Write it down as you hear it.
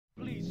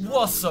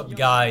What's up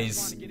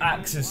guys,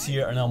 Axis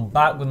here and I'm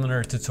back with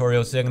another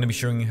tutorial. Today I'm going to be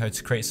showing you how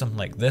to create something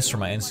like this for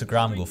my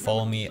Instagram. Go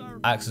follow me,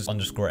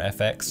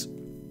 AxisFX.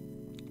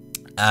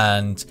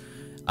 And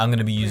I'm going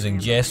to be using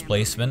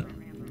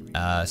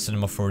JSplacement,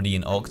 Cinema 4D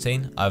and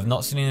Octane. I've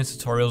not seen any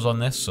tutorials on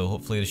this, so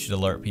hopefully this should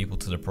alert people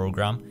to the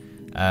program.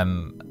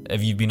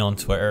 If you've been on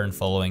Twitter and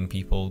following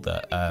people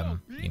that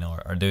you know,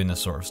 are doing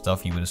this sort of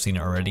stuff, you would have seen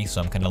it already,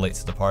 so I'm kind of late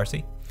to the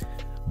party.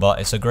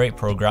 But it's a great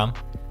program.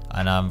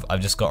 And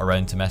I've just got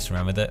around to messing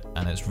around with it,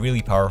 and it's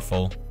really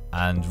powerful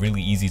and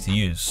really easy to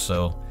use,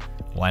 so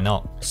why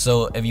not?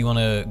 So if you want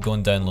to go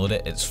and download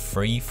it, it's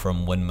free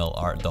from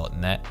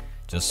windmillart.net.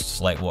 Just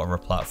select whatever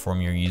platform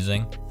you're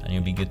using and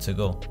you'll be good to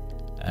go.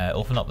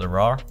 Open up the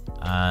RAR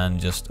and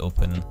just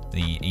open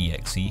the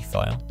exe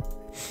file.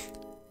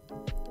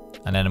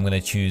 And then I'm going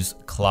to choose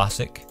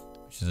Classic,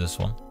 which is this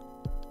one.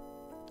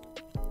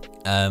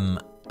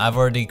 I've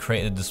already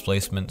created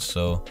displacement,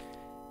 so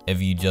if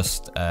you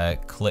just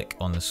click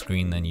on the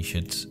screen, then you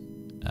should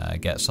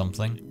get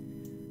something.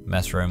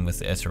 Mess around with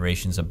the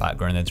iterations and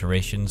background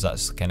iterations.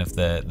 That's kind of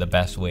the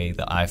best way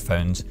that I've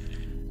found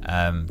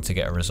to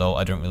get a result.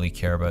 I don't really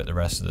care about the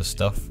rest of the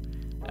stuff,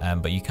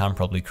 but you can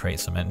probably create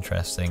some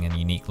interesting and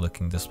unique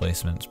looking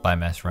displacements by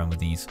messing around with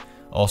these.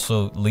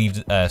 Also,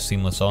 leave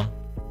seamless on.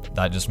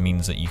 That just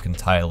means that you can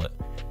tile it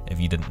if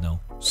you didn't know.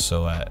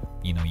 So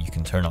you know, you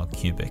can turn on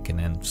cubic and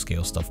then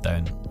scale stuff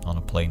down on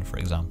a plane, for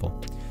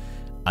example.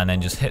 And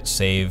then just hit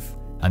save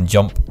and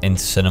jump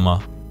into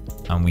Cinema,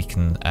 and we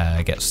can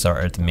get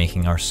started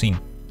making our scene.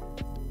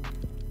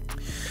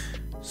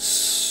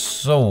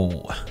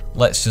 So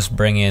let's just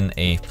bring in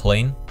a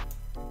plane.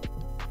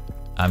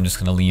 I'm just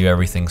going to leave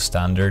everything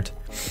standard,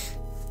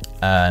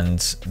 and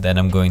then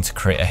I'm going to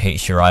create a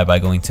HDRI by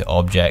going to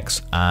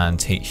Objects and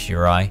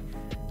HDRI.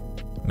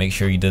 Make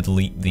sure you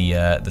delete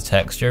the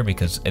texture,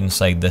 because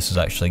inside this has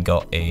actually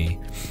got a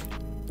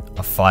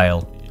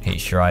file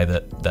HDRI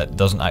that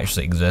doesn't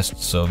actually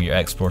exist. So if you're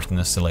exporting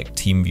this to like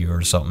TeamViewer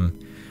or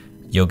something,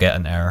 you'll get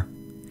an error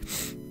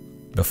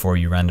before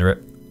you render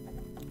it.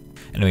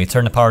 Anyway,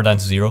 turn the power down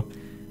to 0,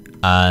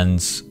 and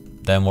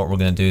then what we're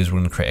going to do is we're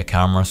going to create a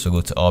camera. So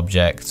go to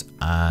Object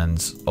and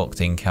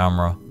Octane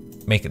Camera,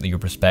 make it your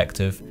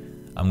perspective.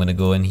 I'm going to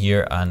go in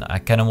here and I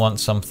kind of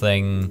want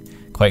something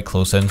quite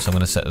close in, so I'm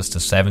going to set this to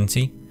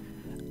 70,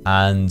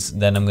 and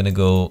then I'm going to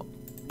go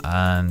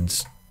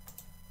and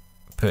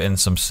put in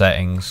some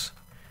settings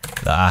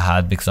that I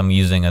had, because I'm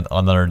using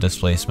another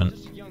displacement.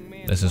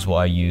 This is what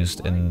I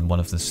used in one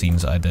of the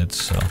scenes that I did,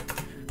 so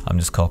I'm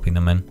just copying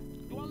them in.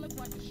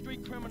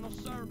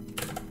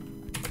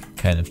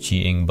 Kind of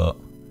cheating, but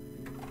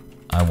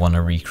I want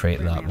to recreate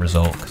that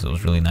result because it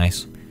was really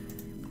nice.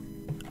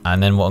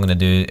 And then what I'm going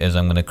to do is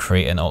I'm going to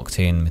create an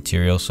Octane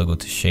material. So go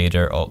to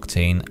Shader,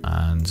 Octane,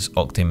 and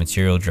Octane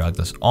material, drag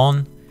this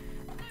on,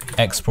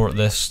 export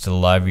this to the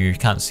library. You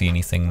can't see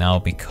anything now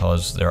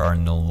because there are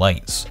no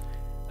lights,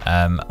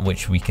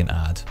 which we can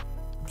add.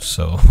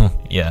 So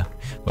yeah,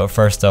 but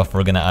first off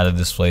we're going to add a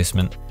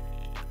displacement,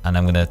 and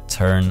I'm going to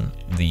turn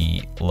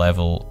the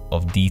level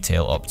of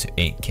detail up to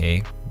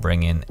 8K,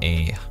 bring in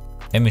a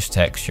image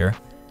texture,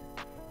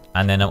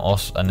 and then I'm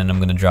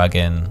going to drag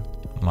in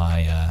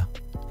my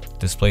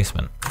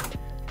displacement.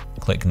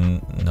 Click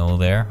no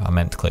there. I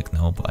meant to click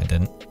no, but I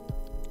didn't.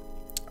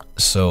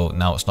 So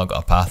now it's not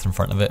got a path in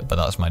front of it, but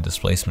that's my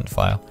displacement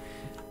file.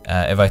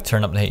 If I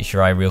turn up the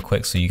HDRI real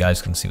quick so you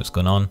guys can see what's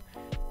going on,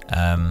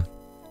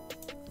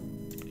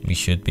 we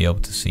should be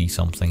able to see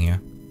something here.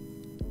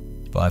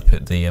 But I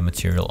put the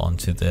material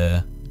onto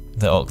the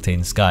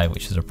Octane sky,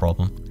 which is a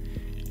problem.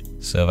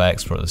 So if I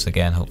export this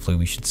again, hopefully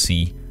we should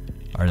see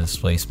our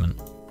displacement.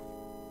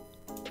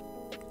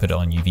 Put it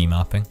on UV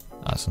mapping.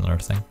 That's another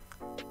thing.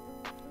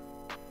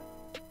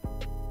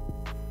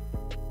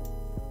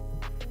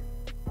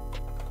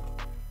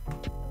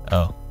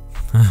 Oh.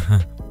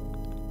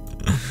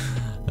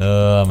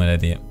 Oh, I'm an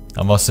idiot.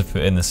 I must have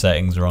put in the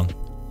settings wrong.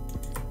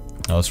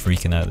 I was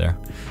freaking out there.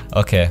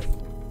 Okay.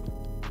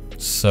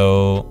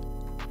 So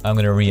I'm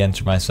going to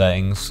re-enter my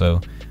settings.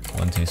 So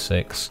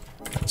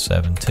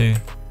 126.172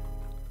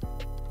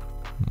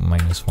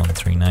 minus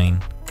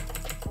 139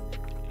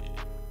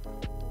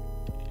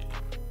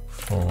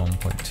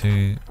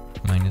 41.2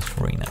 minus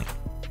 49.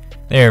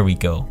 There we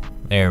go.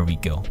 There we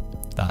go.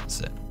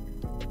 That's it.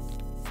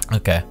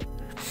 Okay.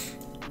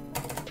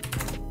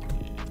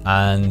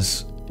 And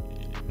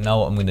now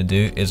what I'm going to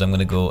do is I'm going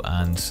to go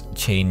and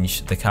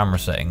change the camera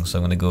settings. So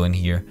I'm going to go in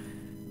here,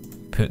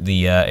 put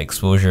the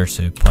exposure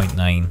to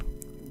 0.9,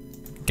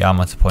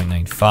 gamma to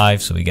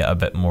 0.95, so we get a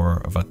bit more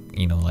of a,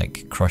 you know,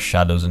 like crushed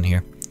shadows in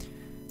here.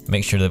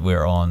 Make sure that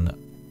we're on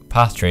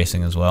path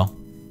tracing as well.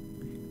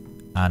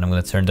 And I'm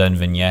going to turn down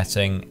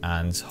vignetting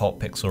and hot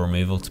pixel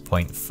removal to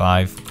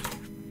 0.5.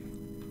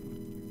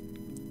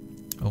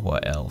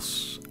 What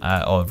else?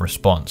 Oh,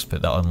 response,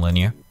 put that on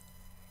linear.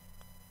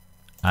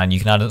 And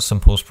you can add some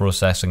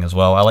post-processing as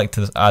well. I like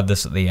to add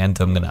this at the end.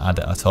 I'm going to add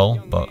it at all,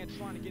 but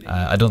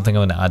I don't think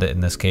I'm going to add it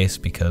in this case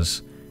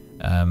because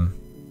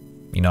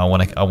you know,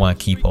 I want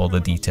to keep all the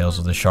details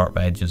of the sharp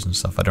edges and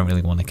stuff. I don't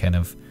really want to kind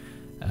of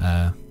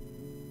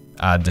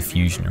add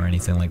diffusion or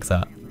anything like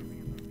that.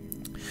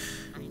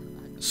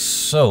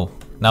 So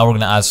now we're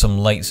going to add some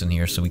lights in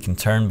here, so we can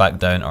turn back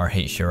down our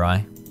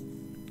HDRI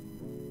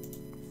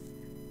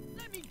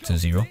to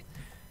 0,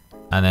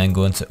 and then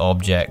go into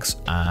objects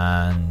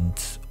and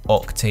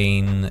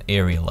octane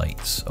area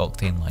lights,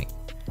 octane light.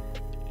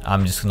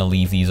 I'm just going to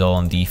leave these all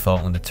on default.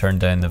 I'm going to turn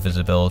down the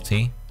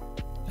visibility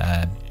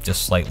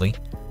just slightly,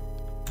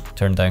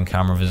 turn down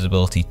camera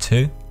visibility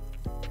 2,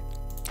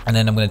 and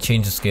then I'm going to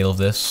change the scale of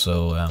this.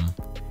 So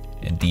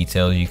in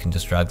detail, you can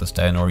just drag this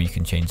down, or you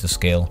can change the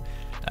scale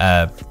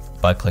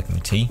by clicking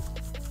T.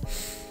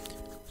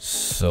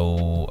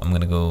 So I'm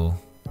going to go,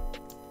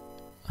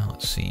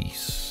 let's see,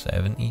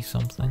 70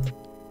 something.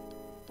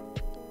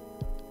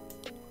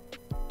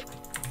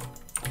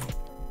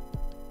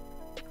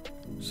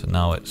 So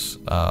now it's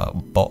a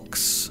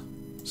box,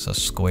 it's a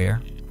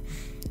square.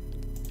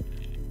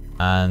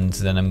 And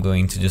then I'm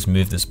going to just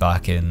move this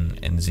back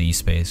in Z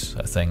space,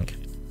 I think.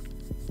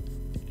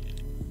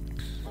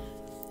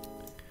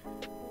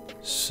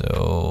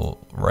 So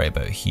right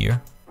about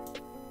here.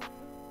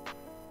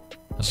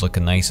 It's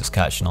looking nice, it's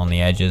catching on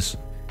the edges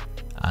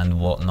and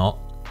whatnot.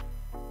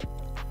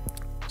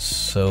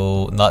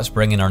 So let's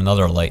bring in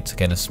another light to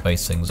kind of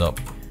spice things up.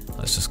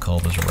 Let's just call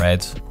this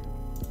red.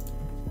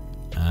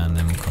 And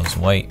then we'll call this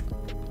white.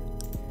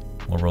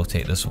 We'll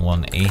rotate this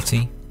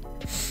 180.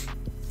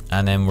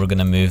 And then we're going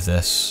to move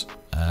this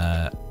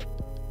to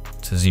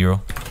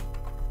 0.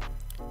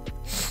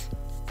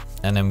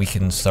 And then we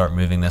can start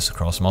moving this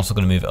across. I'm also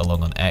going to move it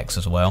along on X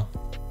as well.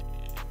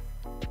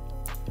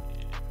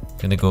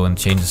 Going to go and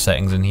change the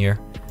settings in here.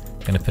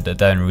 Going to put it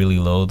down really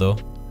low though,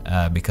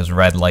 because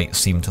red lights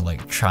seem to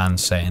like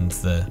transcend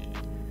the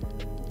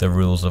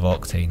rules of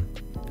Octane,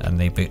 and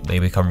they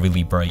become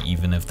really bright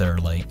even if they're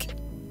like,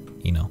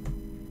 you know,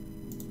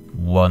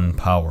 1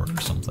 power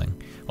or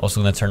something.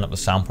 Also going to turn up the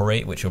sample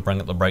rate, which will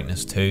bring up the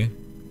brightness too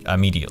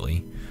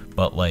immediately.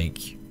 But like,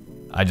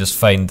 I just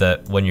find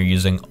that when you're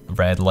using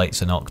red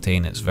lights in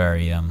Octane, it's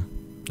very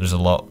there's a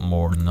lot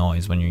more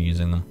noise when you're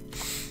using them.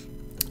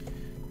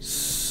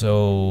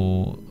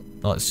 So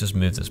let's just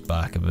move this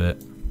back a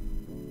bit.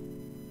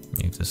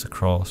 Move this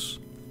across.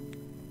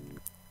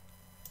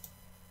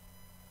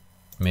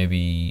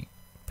 Maybe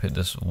put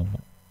this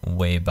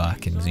way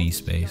back in Z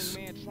space,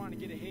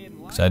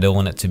 because I don't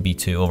want it to be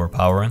too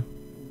overpowering.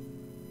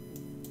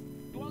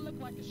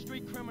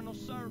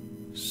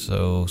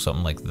 So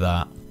something like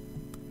that.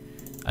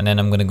 And then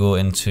I'm going to go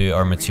into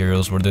our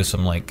materials. We'll do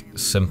some like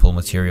simple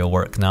material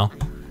work now.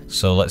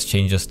 So let's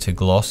change this to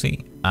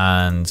glossy,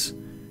 and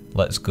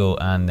let's go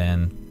and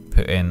then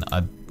put in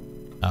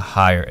a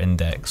higher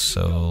index.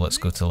 So let's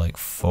go to like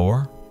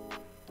 4.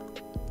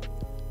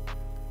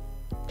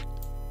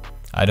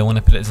 I don't want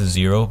to put it to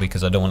 0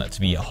 because I don't want it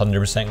to be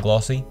 100%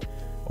 glossy,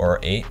 or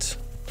 8,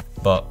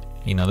 but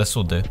you know, this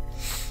will do.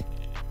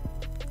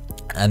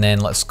 And then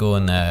let's go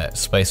and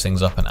spice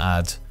things up and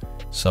add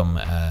some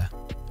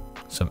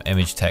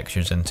image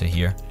textures into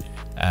here.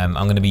 I'm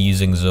going to be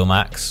using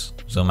Zomax.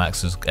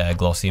 Zomax is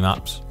glossy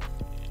maps.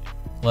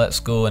 Let's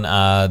go and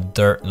add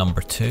dirt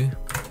number 2.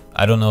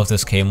 I don't know if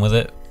this came with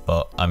it,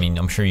 but I mean,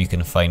 I'm sure you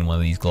can find one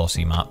of these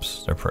glossy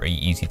maps. They're pretty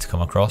easy to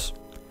come across.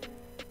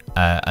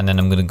 And then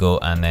I'm going to go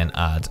and then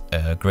add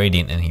a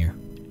gradient in here.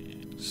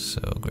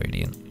 So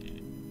gradient.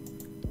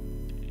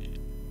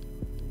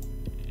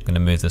 I'm going to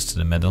move this to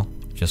the middle,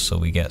 just so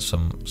we get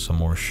some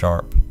more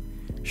sharp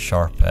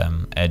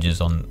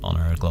edges on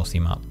our glossy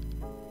map.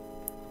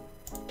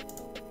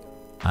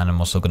 And I'm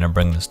also going to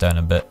bring this down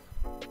a bit,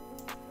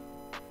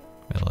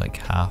 maybe like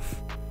half,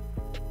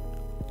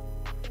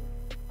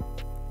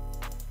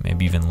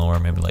 maybe even lower,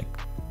 maybe like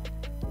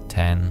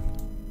 10,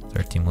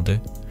 13 will do.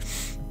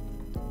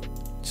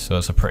 So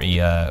it's a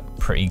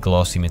pretty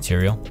glossy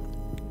material.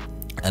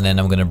 And then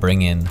I'm going to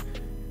bring in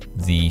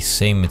the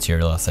same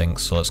material, I think.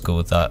 So let's go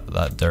with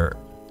that dirt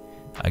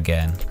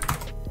again.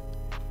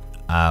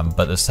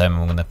 But this time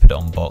I'm going to put it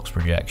on box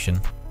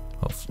projection.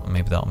 Hopefully,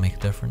 maybe that'll make a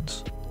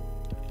difference.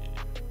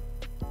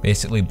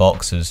 Basically,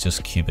 box is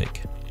just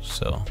cubic.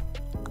 So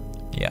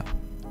yeah.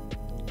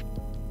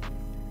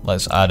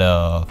 Let's add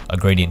a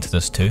gradient to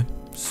this too.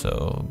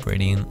 So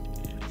gradient.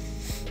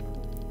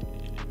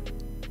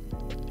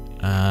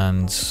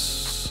 And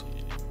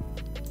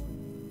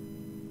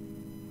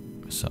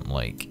something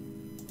like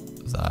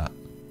that.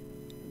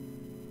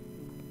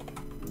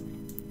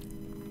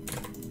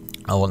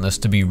 I want this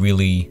to be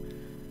really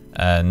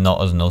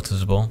not as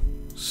noticeable,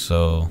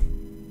 so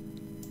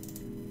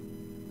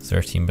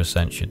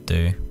 13% should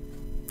do.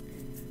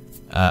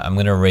 I'm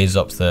going to raise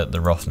up the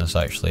roughness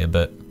actually a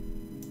bit.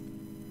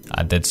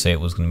 I did say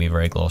it was going to be a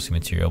very glossy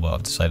material, but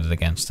I've decided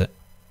against it.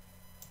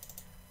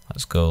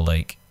 Let's go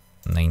like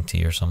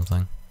 90 or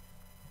something.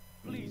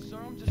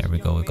 There we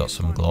go, we've got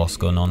some gloss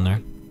going on there.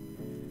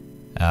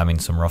 I mean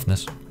some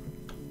roughness.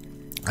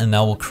 And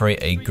now we'll create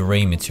a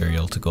grey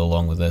material to go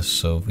along with this.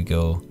 So if we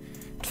go,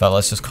 in fact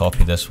let's just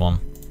copy this one.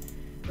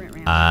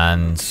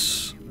 And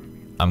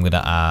I'm going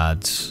to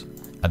add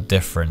a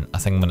different, I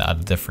think I'm gonna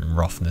add a different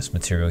roughness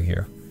material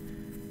here.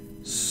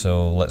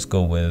 So let's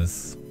go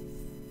with,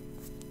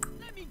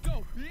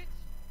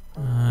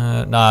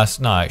 nah, it's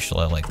not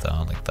actually, I like that,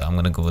 I'm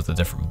gonna go with a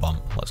different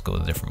bump. Let's go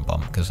with a different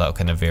bump, because that'll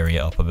kind of vary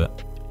it up a bit.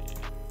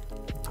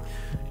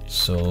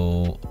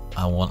 So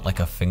I want like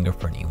a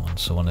fingerprinty one,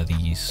 so one of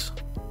these.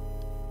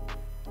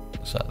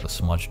 Is that the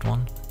smudged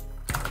one?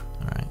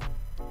 Alright.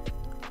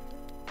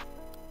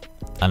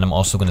 And I'm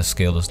also going to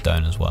scale this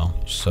down as well.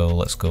 So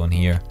let's go in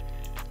here,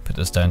 put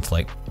this down to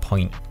like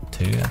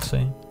 0.2, I'd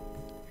say.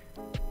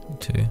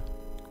 2.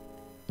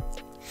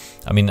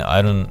 I mean,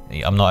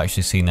 I'm not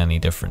actually seeing any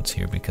difference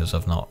here because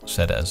I've not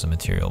set it as a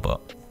material,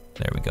 but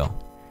there we go.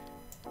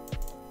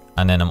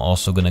 And then I'm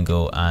also going to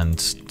go and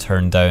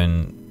turn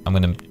down, I'm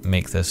going to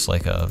make this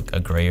like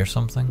a grey or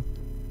something.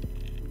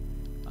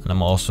 And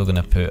I'm also going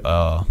to put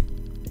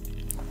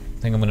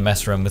I think I'm going to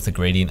mess around with the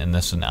gradient in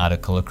this and add a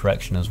color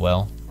correction as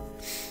well.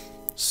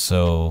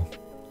 So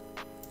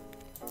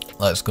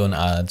let's go and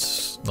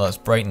let's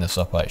brighten this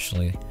up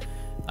actually.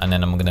 And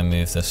then I'm going to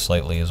move this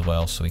slightly as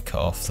well so we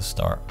cut off the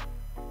start.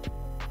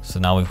 So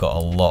now we've got a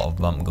lot of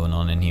bump going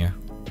on in here.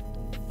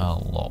 A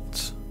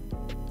lot.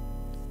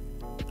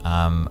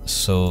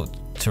 So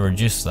to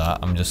reduce that,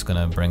 I'm just going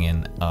to bring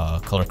in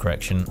color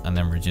correction and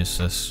then reduce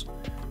this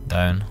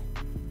down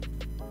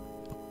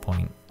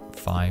 0.5,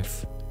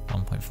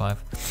 1.5,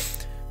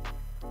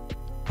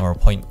 or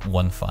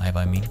 0.15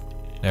 I mean.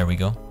 There we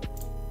go.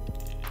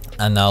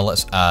 And now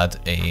let's add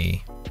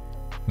a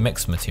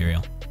mixed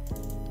material.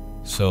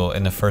 So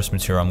in the first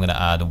material I'm going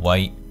to add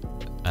white,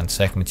 and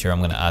second material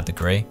I'm going to add the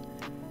grey.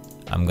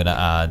 I'm going to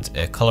add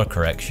a color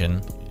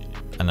correction,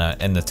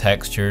 and in the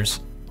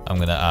textures I'm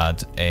going to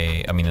add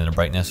in the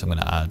brightness I'm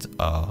going to add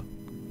a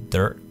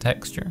dirt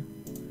texture.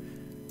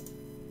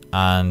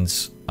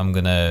 And I'm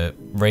going to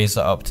raise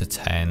that up to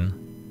 10.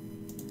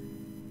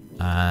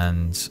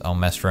 And I'll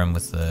mess around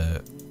with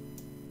the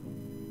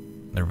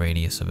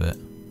radius a bit.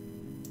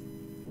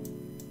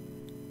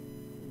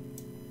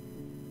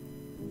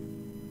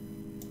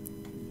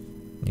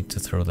 Need to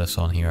throw this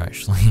on here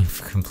actually,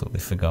 completely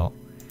forgot.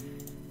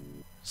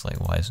 It's like,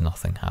 why is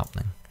nothing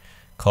happening?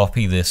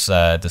 Copy this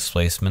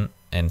displacement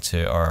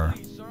into our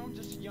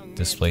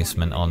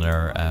displacement on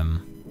our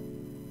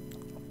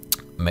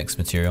mixed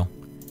material.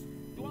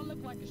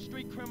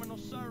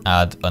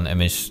 Add an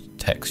image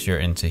texture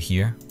into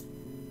here.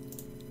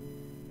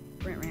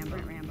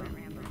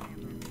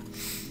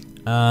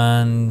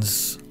 And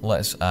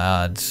let's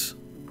add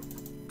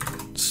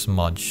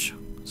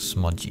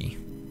smudgy.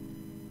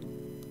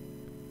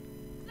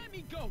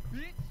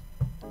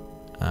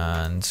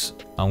 And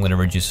I'm going to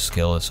reduce the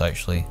scale of this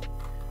actually.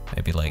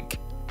 Maybe like,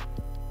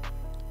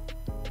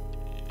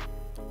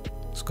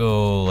 let's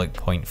go like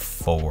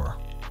 0.4.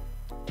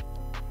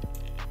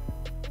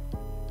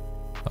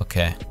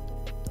 Okay.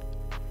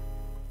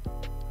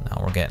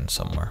 Now we're getting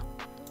somewhere.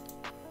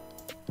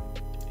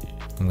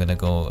 I'm gonna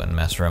go and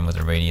mess around with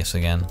the radius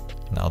again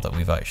now that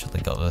we've actually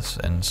got this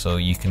in, so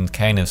you can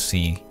kind of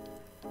see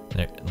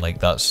like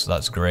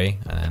that's grey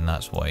and then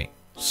that's white.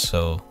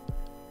 So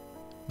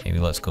maybe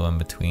let's go in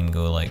between,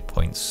 go like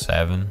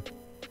 0.7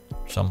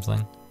 or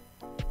something.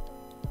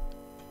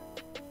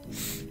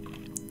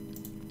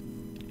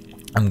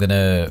 I'm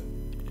gonna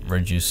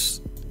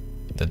reduce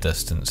the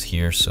distance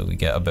here so we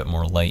get a bit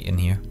more light in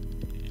here.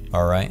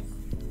 Alright,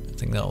 I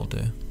think that'll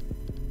do.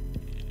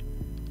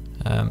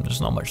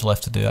 There's not much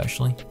left to do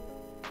actually.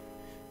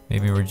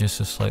 Maybe reduce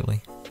this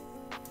slightly.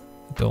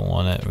 Don't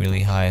want it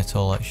really high at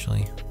all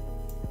actually.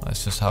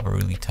 Let's just have a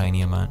really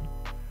tiny amount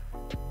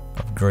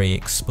of grey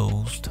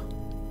exposed.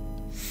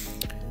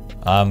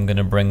 I'm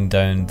gonna bring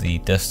down the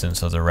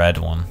distance of the red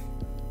one.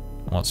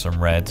 I want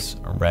some red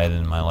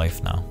in my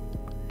life now.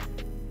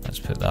 Let's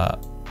put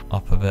that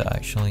up a bit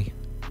actually.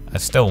 I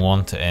still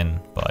want it in,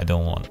 but I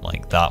don't want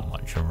like that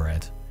much of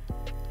red.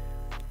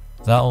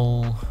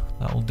 That'll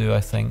do,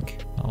 I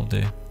think. That'll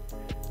do.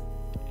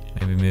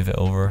 Maybe move it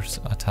over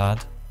a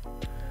tad.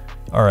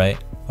 Alright.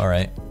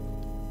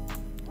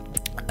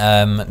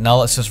 Now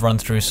let's just run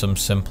through some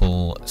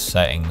simple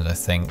settings, I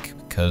think,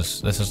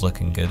 because this is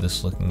looking good. This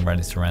is looking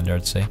ready to render,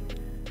 I'd say.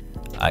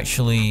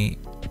 Actually,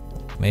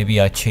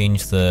 maybe I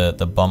change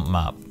the bump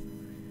map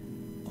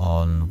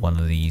on one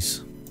of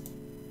these.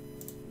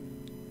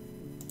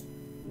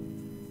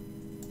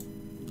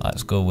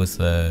 Let's go with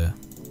the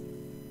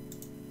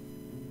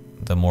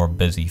more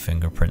busy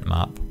fingerprint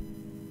map.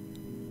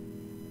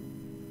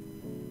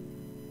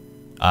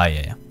 Ah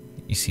yeah,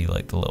 you see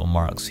like the little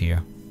marks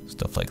here,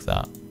 stuff like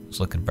that. It's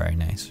looking very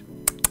nice.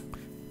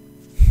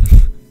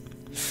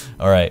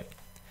 Alright,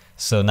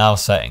 so now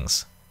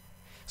settings.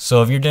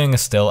 So if you're doing a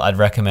still, I'd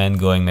recommend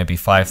going maybe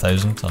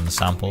 5,000 on the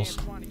samples.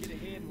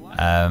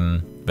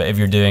 But if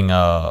you're doing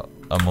a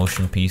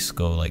motion piece,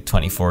 go like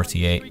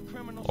 2048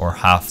 or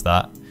half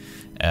that.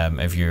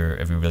 If you're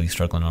really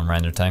struggling on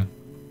render time.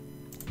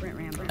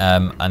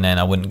 And then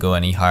I wouldn't go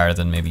any higher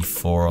than maybe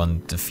 4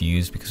 on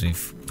diffuse because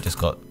we've just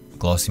got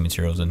glossy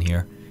materials in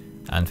here,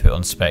 and put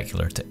on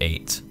specular to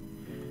 8.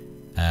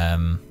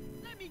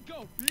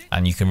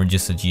 and you can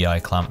reduce the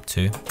GI clamp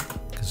too,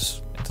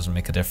 because it doesn't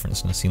make a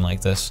difference in a scene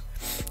like this.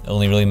 It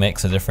only really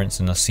makes a difference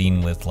in a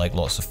scene with like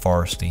lots of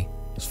forestry,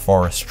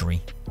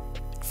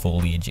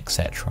 foliage,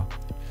 etc.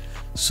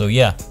 So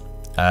yeah,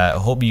 I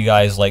hope you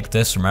guys like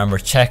this. Remember,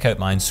 check out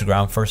my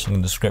Instagram, first in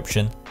the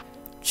description.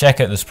 Check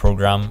out this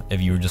program if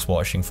you were just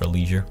watching for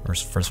leisure or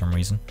for some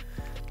reason.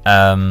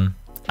 And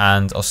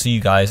I'll see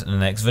you guys in the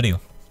next video.